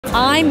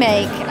I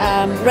make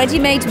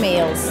ready-made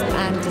meals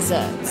and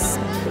desserts.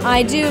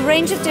 I do a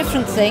range of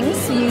different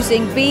things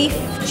using beef,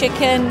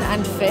 chicken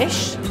and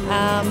fish,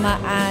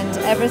 and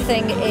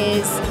everything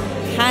is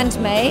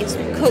handmade,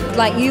 cooked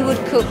like you would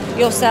cook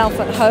yourself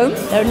at home.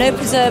 There are no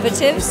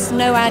preservatives,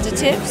 no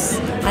additives,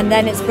 and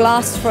then it's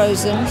blast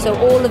frozen, so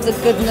all of the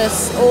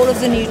goodness, all of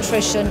the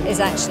nutrition is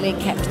actually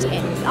kept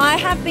in. I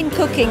have been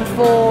cooking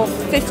for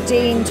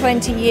 15,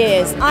 20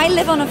 years. I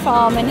live on a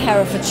farm in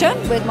Herefordshire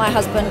with my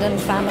husband and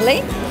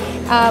family.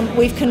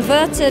 We've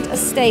converted a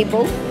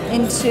stable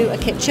into a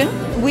kitchen.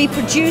 We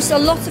produce a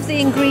lot of the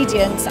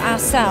ingredients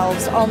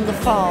ourselves on the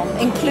farm,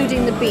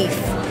 including the beef.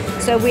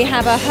 So we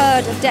have a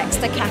herd of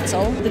Dexter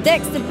cattle. The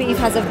Dexter beef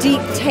has a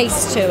deep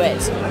taste to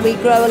it. We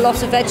grow a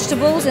lot of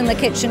vegetables in the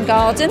kitchen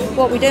garden.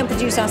 What we don't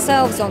produce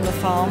ourselves on the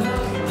farm,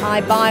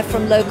 I buy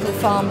from local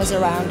farmers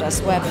around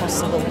us where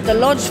possible. The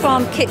Lodge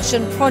Farm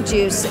kitchen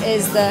produce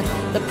is the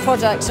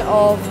product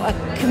of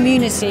a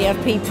community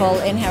of people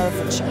in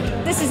Herefordshire.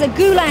 This is a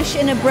goulash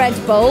in a bread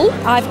bowl.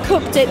 I've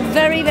cooked it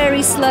very,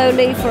 very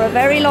slowly for a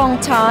very long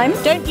time.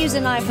 Don't use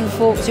a knife and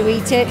fork to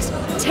eat it.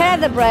 Tear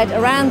the bread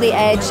around the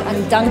edge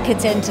and dunk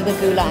it into the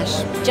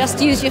goulash. Just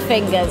use your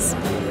fingers.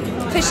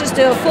 Fishers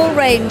do a full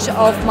range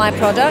of my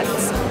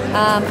products.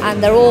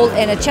 And they're all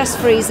in a chest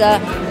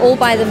freezer, all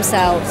by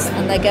themselves,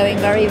 and they're going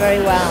very, very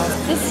well.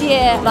 This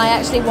year I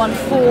actually won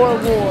 4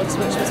 awards,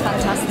 which was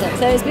fantastic.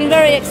 So it's been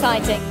very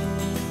exciting.